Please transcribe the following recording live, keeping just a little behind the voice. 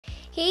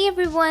Hey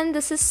everyone,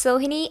 this is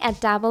Sohini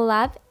at Dabble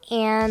Lab,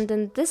 and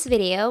in this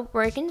video,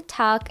 we're going to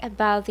talk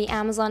about the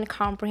Amazon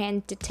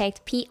Comprehend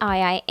Detect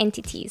PII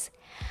entities.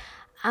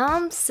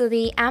 So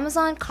the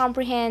Amazon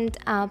Comprehend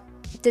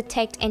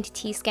Detect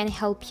entities can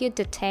help you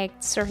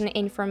detect certain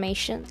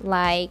information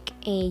like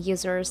a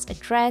user's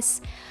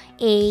address,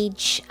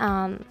 age,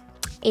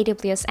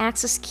 AWS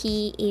access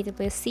key,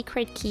 AWS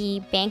secret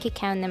key, bank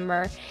account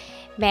number,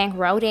 bank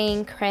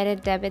routing,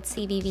 credit, debit,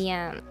 CVV,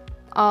 and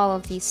all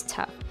of these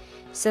stuff.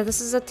 So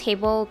this is a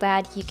table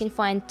that you can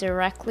find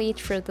directly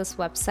through this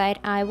website.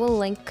 I will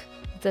link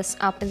this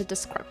up in the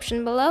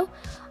description below.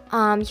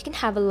 You can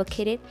have a look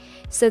at it.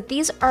 So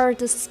these are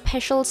the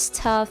special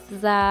stuff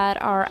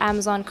that our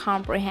Amazon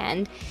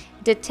Comprehend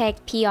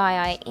Detect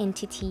PII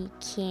entity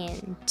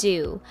can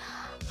do.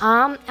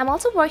 I'm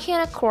also working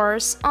on a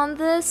course on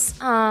this.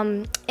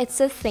 It's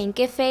a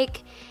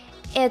Thinkific.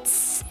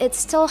 It's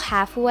still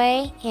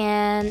halfway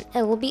and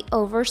it will be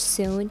over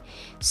soon.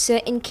 So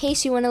in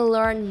case you want to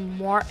learn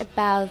more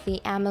about the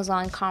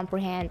Amazon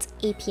Comprehend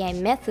API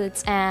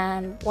methods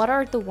and what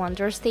are the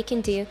wonders they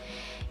can do,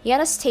 you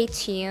gotta stay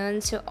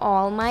tuned to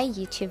all my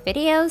YouTube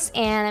videos,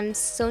 and I'm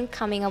soon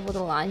coming up with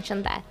a launch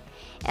on that.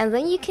 And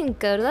then you can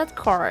go to that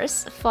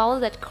course, follow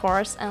that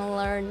course, and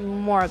learn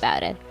more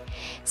about it.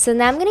 So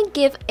now I'm gonna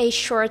give a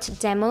short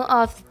demo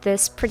of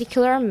this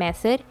particular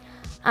method.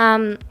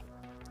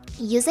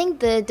 Using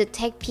the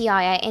Detect PII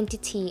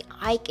entity,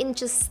 I can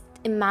just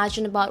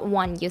imagine about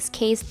one use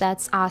case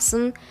that's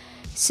awesome.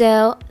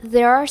 So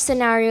there are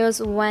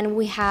scenarios when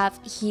we have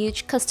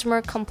huge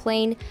customer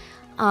complaint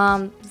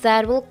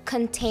that will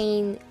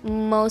contain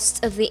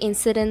most of the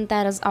incident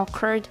that has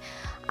occurred,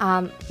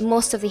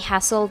 most of the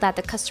hassle that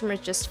the customer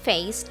just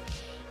faced,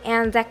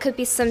 and that could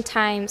be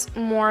sometimes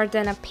more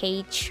than a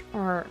page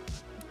or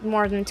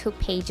more than 2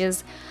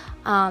 pages,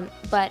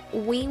 but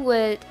we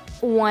would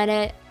want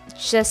to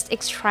just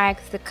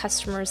extract the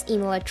customer's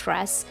email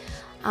address,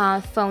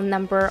 phone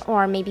number,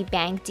 or maybe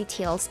bank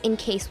details in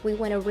case we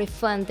want to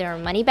refund their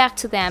money back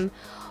to them,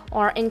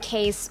 or in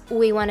case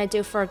we want to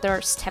do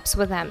further steps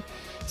with them.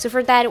 So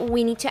for that,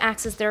 we need to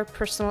access their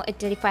personal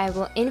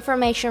identifiable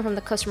information from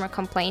the customer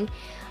complaint.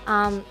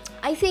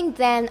 I think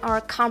then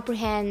our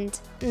comprehend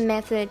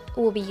method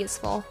will be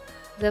useful.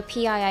 The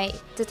PII,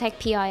 Detect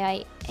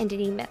PII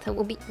entity method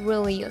will be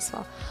really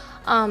useful.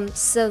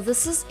 So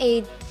this is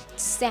a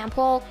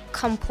sample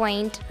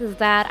complaint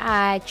that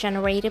I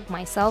generated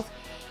myself,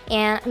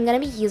 and I'm gonna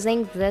be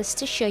using this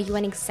to show you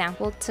an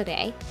example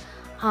today.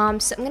 So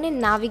I'm gonna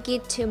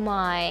navigate to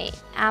my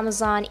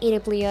Amazon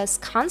AWS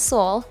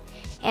console,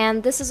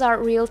 and this is our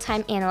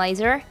real-time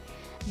analyzer.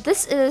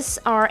 This is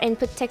our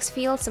input text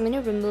field, so I'm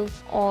gonna remove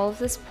all of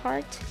this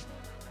part,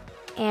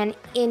 and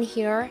in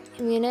here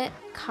I'm gonna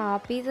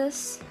copy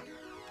this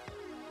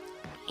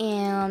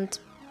and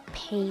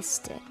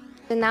paste it.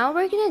 So now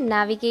we're gonna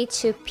navigate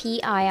to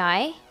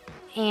PII,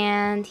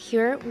 and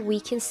here we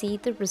can see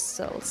the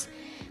results.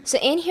 So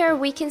in here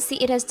we can see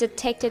it has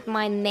detected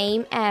my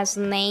name as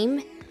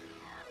name,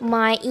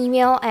 my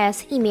email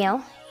as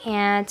email,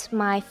 and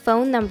my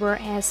phone number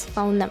as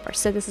phone number.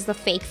 So this is a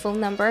fake phone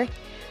number.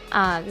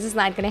 This is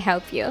not gonna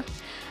help you.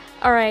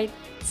 Alright,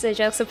 so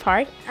jokes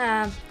apart.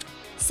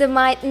 So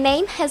my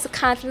name has a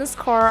confidence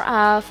score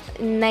of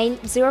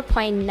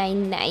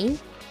 0.99,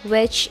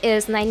 which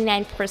is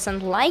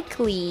 99%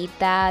 likely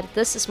that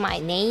this is my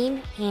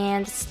name,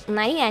 and it's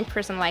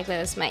 99% likely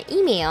that it's my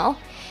email,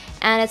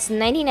 and it's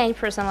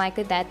 99%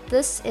 likely that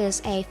this is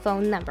a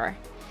phone number.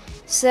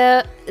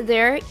 So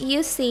there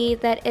you see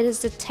that it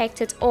has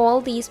detected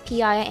all these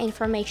PII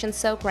information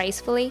so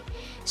gracefully.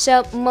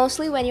 So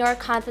mostly when your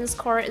confidence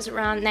score is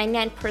around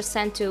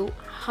 99% to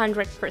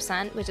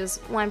 100%, which is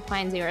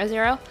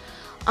 1.00,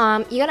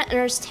 you gotta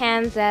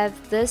understand that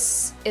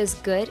this is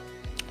good,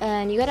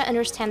 and you gotta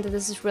understand that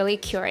this is really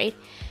accurate.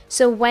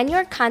 So when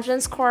your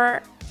confidence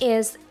score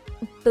is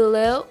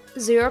below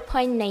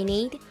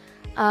 0.98,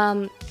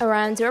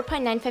 around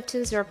 0.95 to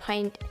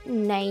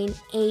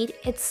 0.98,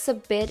 it's a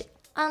bit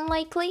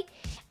unlikely,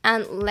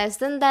 and less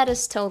than that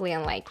is totally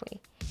unlikely.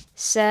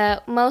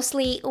 So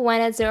mostly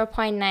when it's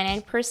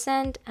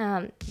 0.99%,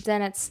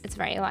 then it's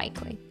very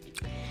likely.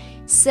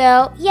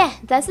 So yeah,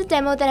 that's the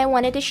demo that I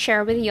wanted to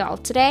share with you all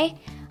today.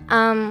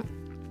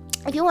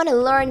 If you want to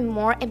learn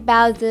more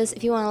about this,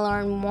 if you want to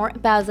learn more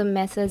about the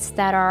methods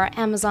that our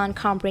Amazon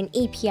Comprehend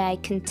API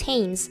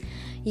contains,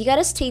 you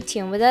gotta stay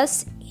tuned with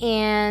us,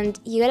 and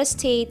you gotta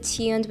stay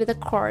tuned with the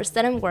course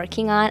that I'm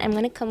working on. I'm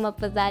gonna come up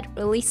with that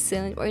really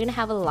soon. We're gonna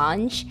have a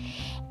launch,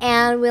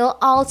 and we'll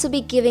also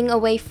be giving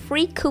away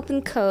free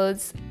coupon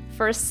codes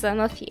for some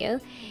of you,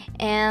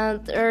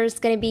 and there's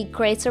gonna be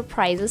great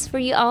surprises for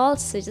you all,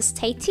 so just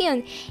stay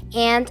tuned.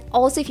 And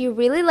also, if you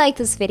really like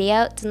this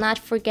video, do not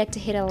forget to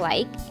hit a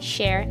like,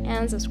 share,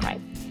 and subscribe.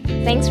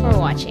 Thanks for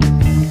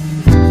watching.